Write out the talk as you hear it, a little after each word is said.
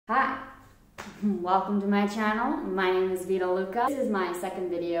Hi, welcome to my channel. My name is Vita Luca. This is my second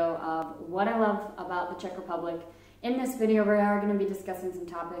video of what I love about the Czech Republic. In this video, we are going to be discussing some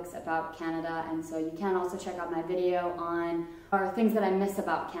topics about Canada, and so you can also check out my video on things that I miss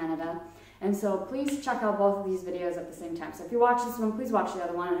about Canada. And so please check out both of these videos at the same time. So if you watch this one, please watch the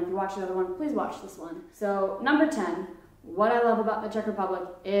other one, and if you watch the other one, please watch this one. So number 10, what I love about the Czech Republic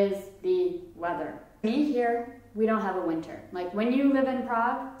is the weather. Me here, we don't have a winter. Like when you live in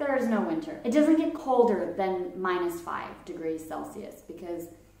Prague, there is no winter. It doesn't get colder than -5 degrees Celsius because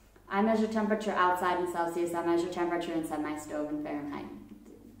I measure temperature outside in Celsius, I measure temperature inside my stove in Fahrenheit.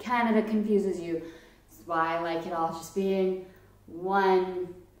 Canada confuses you. That's why I like it all just being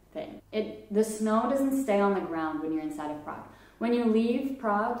one thing. The snow doesn't stay on the ground when you're inside of Prague. When you leave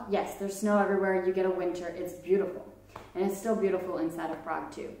Prague, yes, there's snow everywhere, you get a winter, it's beautiful. And it's still beautiful inside of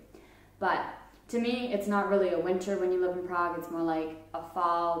Prague too. But to me, it's not really a winter when you live in Prague, it's more like a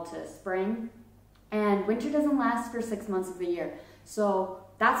fall to spring. And winter doesn't last for 6 months of the year. So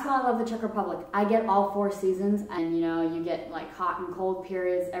that's why I love the Czech Republic. I get all 4 seasons, and you know, you get like hot and cold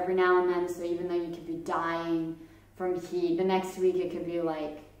periods every now and then, so even though you could be dying from heat, the next week it could be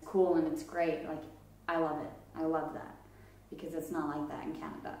like cool and it's great. Like, I love it. I love that. Because it's not like that in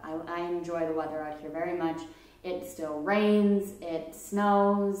Canada. I enjoy the weather out here very much. It still rains, it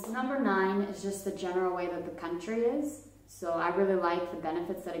snows. Number 9 is just the general way that the country is. So I really like the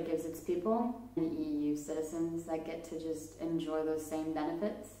benefits that it gives its people. And EU citizens that get to just enjoy those same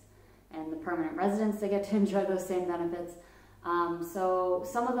benefits. And the permanent residents that get to enjoy those same benefits. So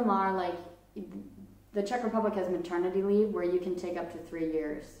some of them are like, the Czech Republic has maternity leave where you can take up to 3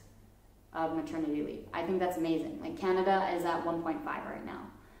 years of maternity leave. I think that's amazing. Like Canada is at 1.5 right now.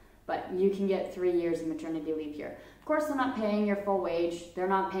 But you can get 3 years of maternity leave here. Of course, they're not paying your full wage. They're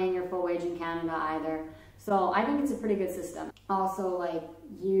not paying your full wage in Canada either. So I think it's a pretty good system. Also, like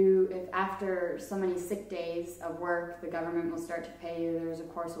if after so many sick days of work, the government will start to pay you. There's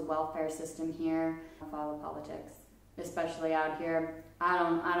of course a welfare system here. I follow politics, especially out here. I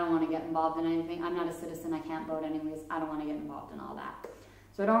don't want to get involved in anything. I'm not a citizen. I can't vote anyways. I don't want to get involved in all that.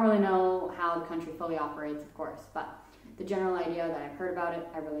 So I don't really know how the country fully operates, of course, but the general idea that I've heard about it,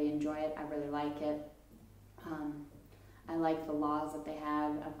 I really enjoy it, I really like it. I like the laws that they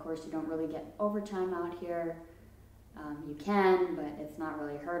have. Of course, you don't really get overtime out here. You can, but it's not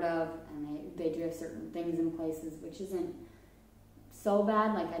really heard of, and they do have certain things in places which isn't so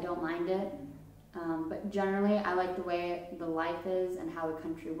bad, like I don't mind it. But generally, I like the way the life is and how the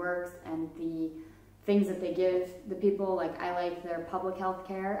country works and the things that they give the people. Like I like their public health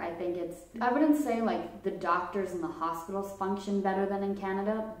care. I wouldn't say like the doctors and the hospitals function better than in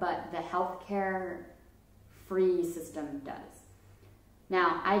Canada, but the healthcare free system does.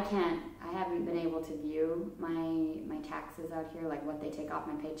 Now I haven't been able to view my taxes out here, like what they take off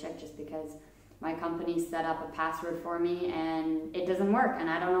my paycheck, just because my company set up a password for me and it doesn't work and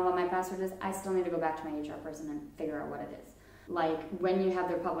I don't know what my password is. I still need to go back to my HR person and figure out what it is. Like when you have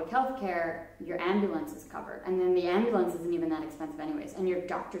their public health care, your ambulance is covered. And then the ambulance isn't even that expensive anyways. And your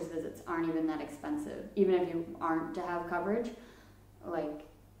doctor's visits aren't even that expensive, even if you aren't to have coverage. Like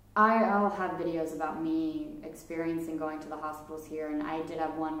I'll have videos about me experiencing going to the hospitals here. And I did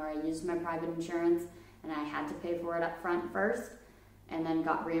have one where I used my private insurance and I had to pay for it up front first and then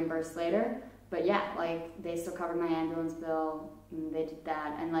got reimbursed later. But yeah, like they still covered my ambulance bill. And they did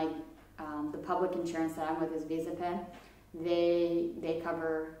that. And like the public insurance that I'm with is VisaPay. They've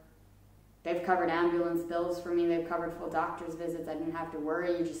covered ambulance bills for me. They've covered full doctor's visits. I didn't have to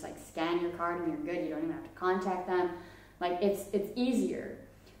worry. You just like scan your card and you're good. You don't even have to contact them. Like it's easier.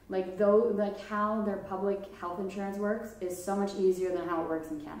 Like how their public health insurance works is so much easier than how it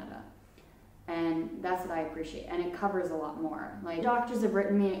works in Canada. And that's what I appreciate. And it covers a lot more. Like doctors have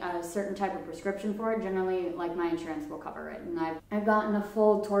written me a certain type of prescription for it. Generally, like my insurance will cover it. And I've gotten a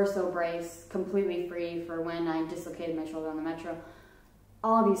full torso brace completely free for when I dislocated my shoulder on the metro.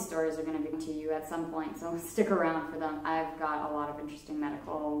 All these stories are going to be to you at some point, so stick around for them. I've got a lot of interesting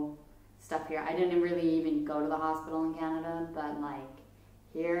medical stuff here. I didn't really even go to the hospital in Canada, but like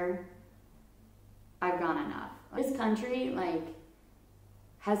here, I've gone enough. This country, like,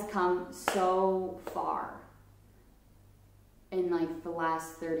 has come so far in like the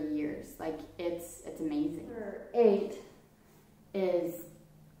last 30 years. Like it's amazing. Number 8 is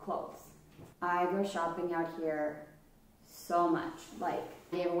clothes. I go shopping out here so much. Like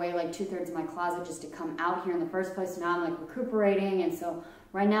I gave away like 2/3 of my closet just to come out here in the first place. Now I'm like recuperating, and so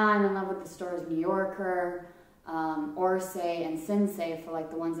right now I'm in love with the stores New Yorker, Orsay, and Sinsay for like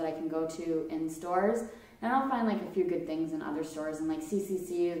the ones that I can go to in stores. And I'll find like a few good things in other stores, and like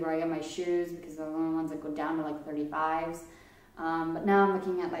CCC is where I get my shoes because they're the only ones that go down to like 35s. But now I'm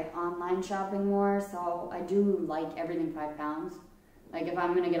looking at like online shopping more, so I do like everything £5. Like if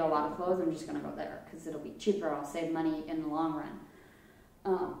I'm gonna get a lot of clothes, I'm just gonna go there because it'll be cheaper. I'll save money in the long run.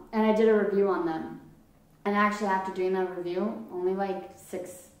 And I did a review on them, and actually after doing that review, only like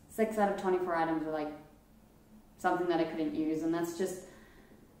six out of 24 items were like something that I couldn't use, and that's just,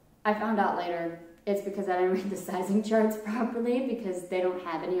 I found out later it's because I didn't read the sizing charts properly because they don't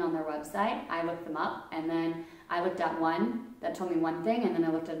have any on their website. I looked them up, and then I looked at one that told me one thing, and then I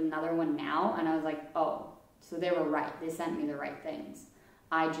looked at another one now, and I was like, oh, so they were right. They sent me the right things.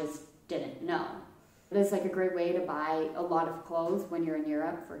 I just didn't know. It's like a great way to buy a lot of clothes when you're in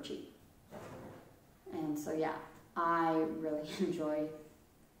Europe for cheap. And so yeah, I really enjoy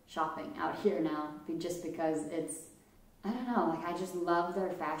shopping out here now just because it's, I don't know, like I just love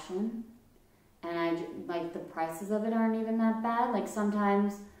their fashion, and I like the prices of it aren't even that bad. Like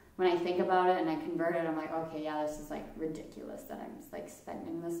sometimes when I think about it and I convert it, I'm like, okay, yeah, this is like ridiculous that I'm like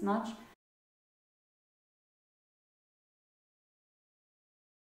spending this much.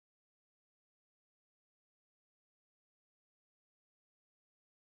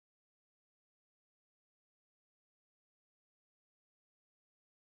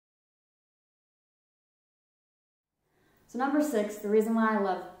 So number 6, the reason why I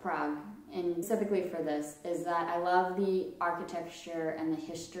love Prague, and specifically for this, is that I love the architecture and the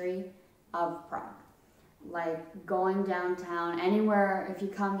history of Prague. Like going downtown, anywhere, if you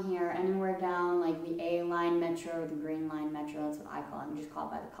come here, anywhere down like the A line metro or the green line metro, that's what I call it, I just call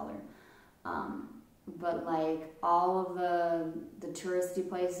it by the color. But like all of the touristy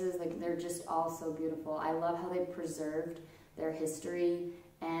places, like they're just all so beautiful. I love how they preserved their history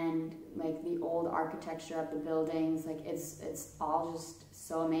and like the old architecture of the buildings. Like it's all just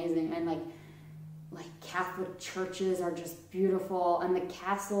so amazing. And like Catholic churches are just beautiful, and the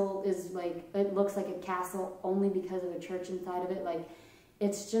castle is like, it looks like a castle only because of a church inside of it. Like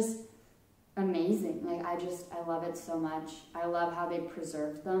it's just amazing. Like I love it so much. I love how they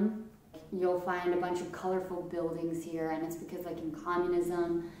preserved them. You'll find a bunch of colorful buildings here, and it's because like in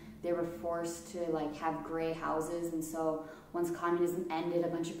communism they were forced to like have gray houses, and so once communism ended, a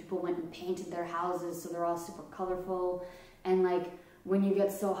bunch of people went and painted their houses so they're all super colorful. And like when you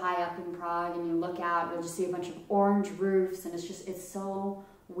get so high up in Prague and you look out, you'll just see a bunch of orange roofs, and it's so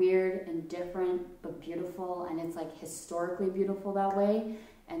weird and different but beautiful, and it's like historically beautiful that way.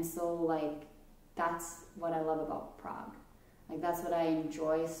 And so like that's what I love about Prague. Like that's what I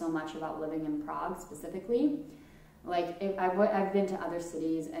enjoy so much about living in Prague specifically. Like I've been to other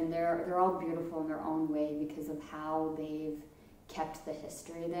cities, and they're all beautiful in their own way because of how they've kept the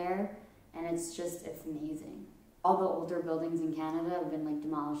history there, and it's amazing. All the older buildings in Canada have been like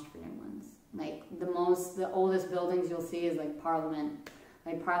demolished for new ones. Like the oldest buildings you'll see is like Parliament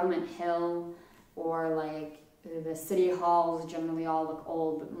Hill, or like the city halls generally all look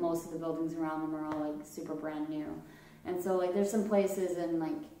old, but most of the buildings around them are all like super brand new. And so like there's some places in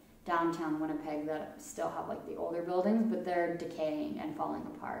like downtown Winnipeg that still have like the older buildings, but they're decaying and falling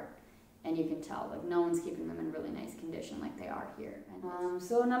apart, and you can tell like no one's keeping them in really nice condition like they are here.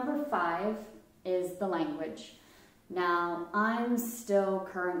 So number 5 is the language. Now I'm still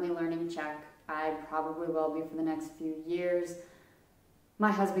currently learning Czech. I probably will be for the next few years.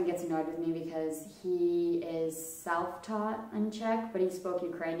 My husband gets annoyed with me because he is self-taught in Czech, but he spoke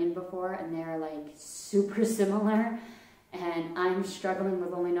Ukrainian before, and they're like super similar. And I'm struggling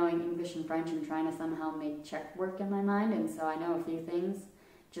with only knowing English and French and trying to somehow make Czech work in my mind. And so I know a few things,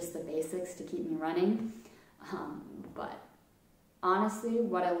 just the basics to keep me running. But honestly,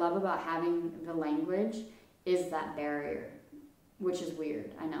 what I love about having the language is that barrier, which is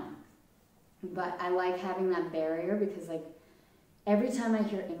weird, I know. But I like having that barrier because like every time I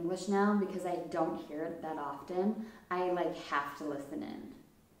hear English now, because I don't hear it that often, I like have to listen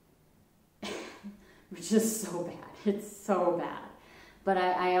in. Which is so bad. It's so bad. But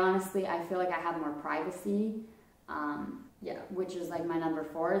I honestly, I feel like I have more privacy. Yeah, which is like my number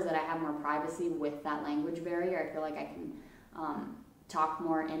 4, is that I have more privacy with that language barrier. I feel like I can talk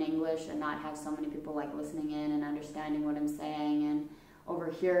more in English and not have so many people like listening in and understanding what I'm saying and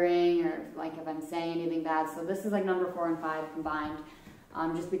overhearing, or like if I'm saying anything bad. So this is like number 4 and 5 combined,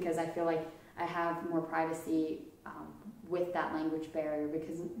 just because I feel like I have more privacy with that language barrier,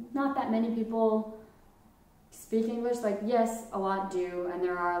 because not that many people speak English. Like yes, a lot do, and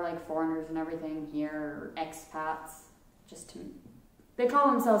there are like foreigners and everything here, or expats, they call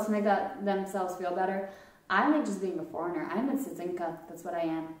themselves to make themselves feel better. I like just being a foreigner. I'm a Cizinka, that's what I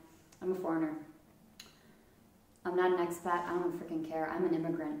am. I'm a foreigner. I'm not an expat, I don't freaking care. I'm an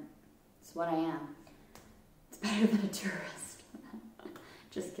immigrant. It's what I am. It's better than a tourist.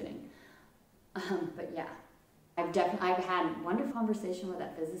 Just kidding. But yeah, I've had a wonderful conversation with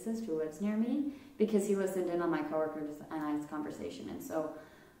that physicist who lives near me because he listened in on my coworkers and I's conversation. And so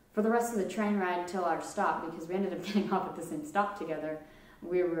for the rest of the train ride till our stop, because we ended up getting off at the same stop together,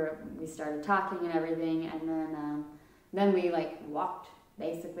 we started talking and everything, and then we like walked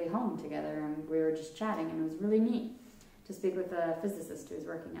basically home together, and we were just chatting, and it was really neat to speak with a physicist who's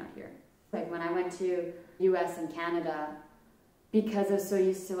working out here. Like when I went to US and Canada, because I was so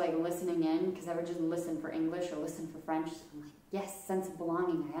used to like listening in, because I would just listen for English or listen for French, I'm like, yes, sense of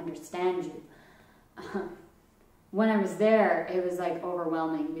belonging, I understand you. When I was there, it was like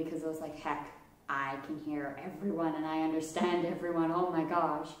overwhelming, because I was like, heck, I can hear everyone and I understand everyone, oh my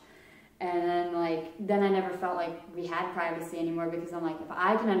gosh. And then I never felt like we had privacy anymore, because I'm like, if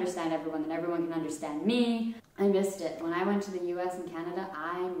I can understand everyone, then everyone can understand me. I missed it. When I went to the US and Canada,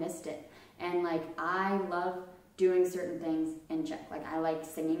 I missed it. And like, I love doing certain things in Czech. Like, I like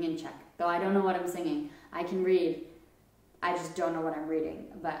singing in Czech, though I don't know what I'm singing. I can read, I just don't know what I'm reading.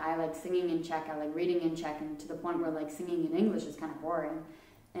 But I like singing in Czech, I like reading in Czech, and to the point where like singing in English is kind of boring.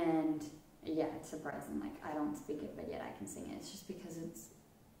 And yeah, it's surprising. Like, I don't speak it, but yet I can sing it. It's just because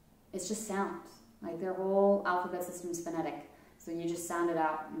it's just sounds. Like, their whole alphabet system is phonetic. So you just sound it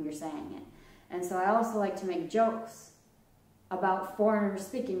out and you're saying it. And so I also like to make jokes about foreigners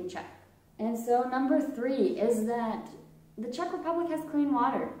speaking Czech. And so number 3 is that the Czech Republic has clean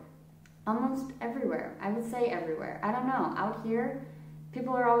water. Almost everywhere. I would say everywhere. I don't know. Out here,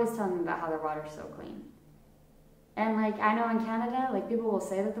 people are always telling me about how their water is so clean. And like, I know in Canada, like, people will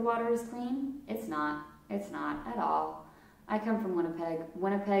say that the water is clean. It's not. It's not at all. I come from Winnipeg.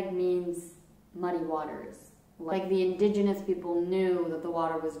 Winnipeg means muddy waters. Like, the indigenous people knew that the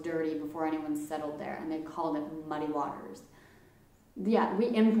water was dirty before anyone settled there, and they called it muddy waters. Yeah, we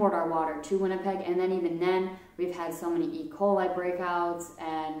import our water to Winnipeg, and then even then, we've had so many E. coli breakouts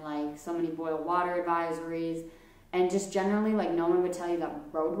and like so many boil water advisories, and just generally, like, no one would tell you that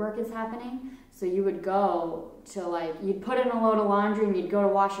road work is happening. So you would go to, like, you'd put in a load of laundry and you'd go to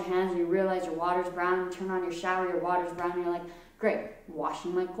wash your hands and you realize your water's brown, you turn on your shower, your water's brown, and you're like, great,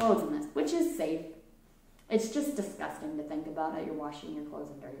 washing my clothes in this, which is safe. It's just disgusting to think about that you're washing your clothes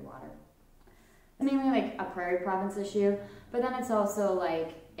in dirty water. It's mainly like a prairie province issue, but then it's also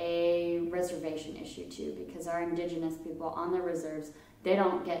like a reservation issue too, because our indigenous people on the reserves, they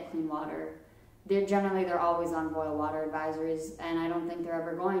don't get clean water. They're always on boil water advisories, and I don't think they're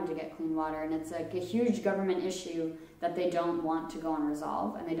ever going to get clean water, and it's like a huge government issue that they don't want to go and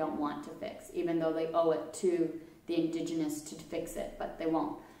resolve, and they don't want to fix, even though they owe it to the indigenous to fix it, but they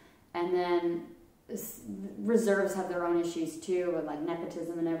won't. And then reserves have their own issues too, with like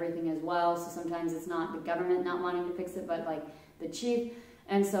nepotism and everything as well, so sometimes it's not the government not wanting to fix it, but like the chief,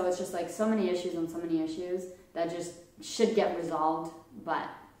 and so it's just like so many issues on so many issues that just should get resolved, but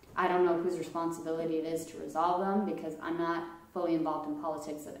I don't know whose responsibility it is to resolve them, because I'm not fully involved in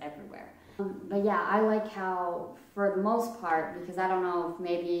politics of everywhere. But yeah, I like how, for the most part, because I don't know if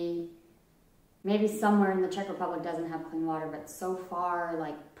maybe somewhere in the Czech Republic doesn't have clean water, but so far,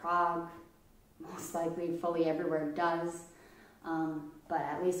 like Prague, most likely fully everywhere does. But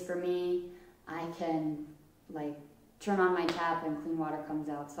at least for me, I can like turn on my tap and clean water comes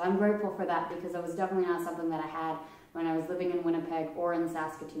out. So I'm grateful for that, because it was definitely not something that I had when I was living in Winnipeg or in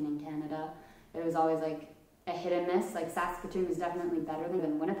Saskatoon in Canada. It was always like a hit and miss. Like, Saskatoon is definitely better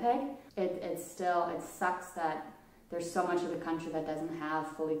than Winnipeg. It sucks that there's so much of the country that doesn't have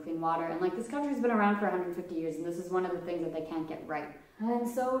fully clean water. And like, this country's been around for 150 years, and this is one of the things that they can't get right. And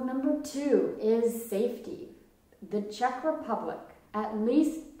so number 2 is safety. The Czech Republic, at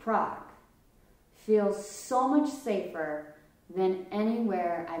least Prague, feels so much safer than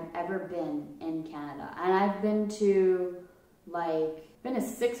anywhere I've ever been in Canada. And I've been to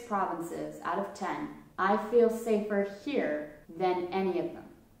 6 provinces out of 10. I feel safer here than any of them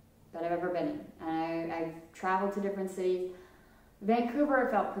that I've ever been in. And I've traveled to different cities. Vancouver,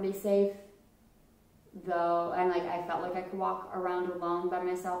 I felt pretty safe, though, and like I felt like I could walk around alone by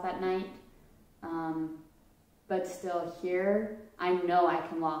myself at night. But still, here, I know I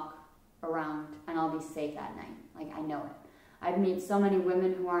can walk around and I'll be safe at night. Like, I know it. I've met so many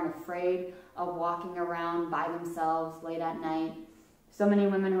women who aren't afraid of walking around by themselves late at night. So many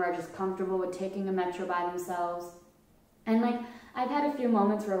women who are just comfortable with taking a metro by themselves. And like, I've had a few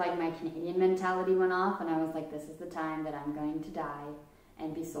moments where like my Canadian mentality went off, and I was like, this is the time that I'm going to die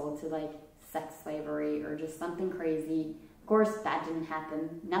and be sold to like sex slavery or just something crazy. Of course, that didn't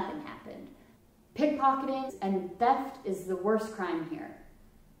happen. Nothing happened. Pickpocketing and theft is the worst crime here.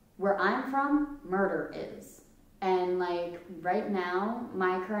 Where I'm from, murder is. And like right now,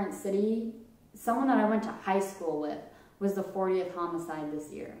 my current city, someone that I went to high school with was the 40th homicide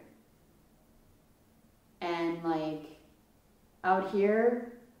this year. And like out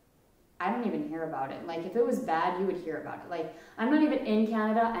here, I don't even hear about it. Like if it was bad, you would hear about it. Like I'm not even in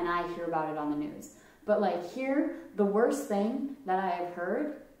Canada and I hear about it on the news. But like here, the worst thing that I have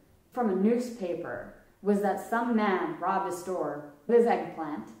heard from a newspaper was that some man robbed a store with his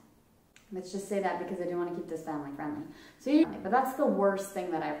eggplant. Let's just say that because I do want to keep this family friendly. But that's the worst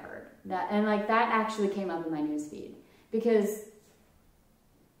thing that I've heard. And like that actually came up in my news feed because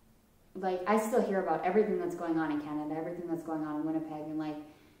like I still hear about everything that's going on in Canada, everything that's going on in Winnipeg, and like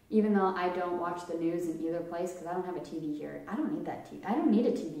even though I don't watch the news in either place because I don't have a TV here, I don't need that TV. I don't need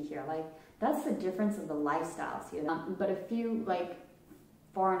a TV here. Like that's the difference of the lifestyles here. But a few like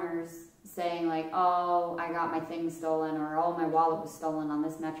foreigners saying like, oh, I got my things stolen, or oh, my wallet was stolen on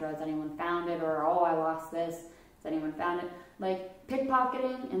this metro, has anyone found it, or oh, I lost this, has anyone found it? Like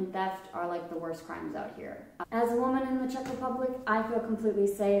pickpocketing and theft are like the worst crimes out here. As a woman in the Czech Republic, I feel completely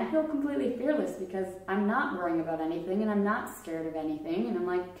safe. I feel completely fearless because I'm not worrying about anything and I'm not scared of anything, and I'm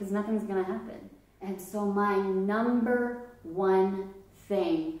like, because nothing's gonna happen. And so my number one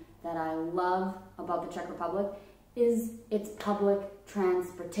thing that I love about the Czech Republic is its public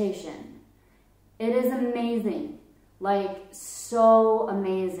transportation. It is amazing, like so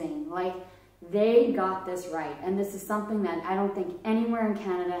amazing. Like they got this right, and this is something that I don't think anywhere in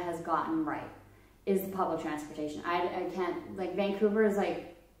Canada has gotten right, is the public transportation. I can't, like Vancouver is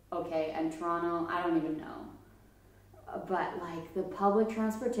like, okay, and Toronto, I don't even know. But like the public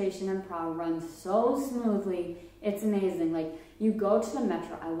transportation in Prague runs so smoothly, it's amazing. Like you go to the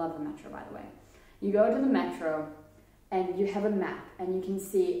metro, I love the metro by the way. You go to the metro and you have a map and you can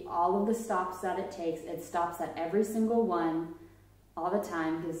see all of the stops that it takes. It stops at every single one all the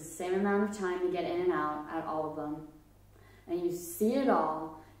time, gives the same amount of time to get in and out at all of them. And you see it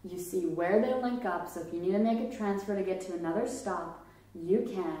all, you see where they link up, so if you need to make a transfer to get to another stop, you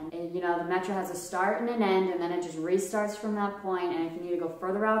can. And, you know, the metro has a start and an end, and then it just restarts from that point, and if you need to go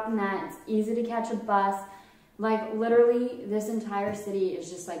further out than that, it's easy to catch a bus. Like literally this entire city is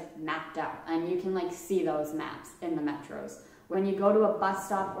just like mapped out, and you can like see those maps in the metros. When you go to a bus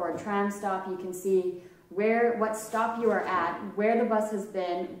stop or a tram stop, you can see what stop you are at, where the bus has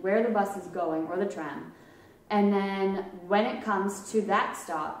been, where the bus is going, or the tram. And then when it comes to that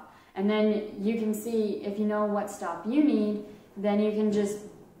stop, and then you can see if you know what stop you need, then you can just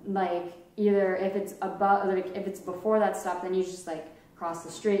like either if it's above, like if it's before that stop, then you just like cross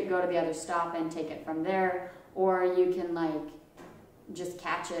the street, go to the other stop and take it from there. Or you can like just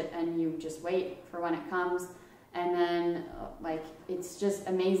catch it and you just wait for when it comes. And then like it's just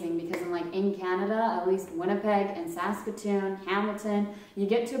amazing because in Canada, at least Winnipeg and Saskatoon, Hamilton, you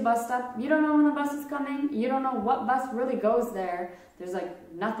get to a bus stop, you don't know when the bus is coming, you don't know what bus really goes there, there's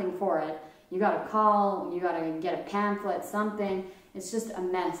like nothing for it. You gotta call, you gotta get a pamphlet, something. It's just a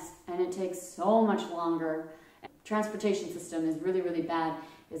mess and it takes so much longer. Transportation system is really, really bad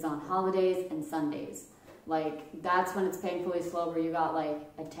is on holidays and Sundays. Like that's when it's painfully slow, where you got like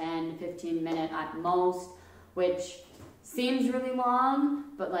a 10, 15 minute at most, which seems really long,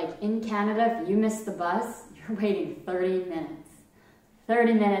 but like in Canada, if you miss the bus, you're waiting 30 minutes.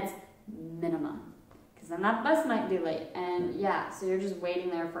 30 minutes minimum, because then that bus might be late. And yeah, so you're just waiting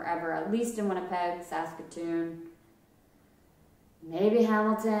there forever, at least in Winnipeg, Saskatoon, maybe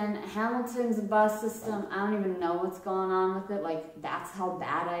Hamilton. Hamilton's bus system, I don't even know what's going on with it. Like that's how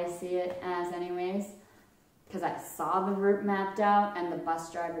bad I see it as anyways. Because I saw the route mapped out and the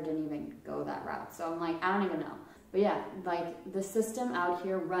bus driver didn't even go that route. So I'm like, I don't even know. But yeah, like the system out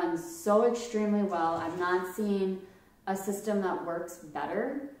here runs so extremely well. I've not seen a system that works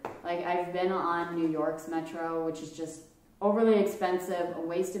better. Like I've been on New York's metro, which is just overly expensive, a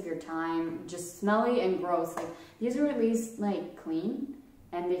waste of your time, just smelly and gross. Like these are at least like clean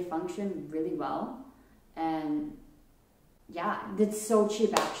and they function really well. And yeah, it's so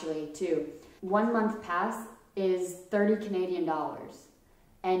cheap actually too. 1 month pass is 30 Canadian dollars.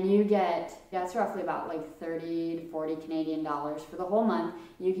 And you get, that's roughly about like 30 to 40 Canadian dollars for the whole month.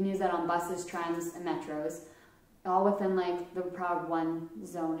 You can use that on buses, trams, and metros, all within like the Prague 1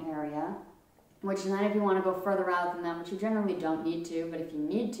 zone area. Which then if you want to go further out than that, which you generally don't need to, but if you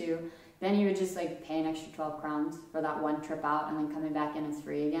need to, then you would just like pay an extra 12 crowns for that one trip out, and then coming back in is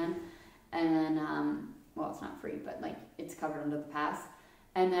free again. And then, well, it's not free, but like it's covered under the pass.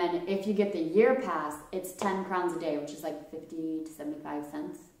 And then if you get the year pass, it's 10 crowns a day, which is like 50 to 75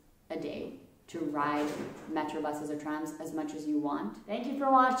 cents a day to ride metro buses or trams as much as you want. Thank you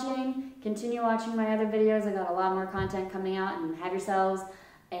for watching. Continue watching my other videos. I got a lot more content coming out, and have yourselves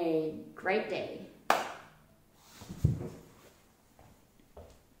a great day.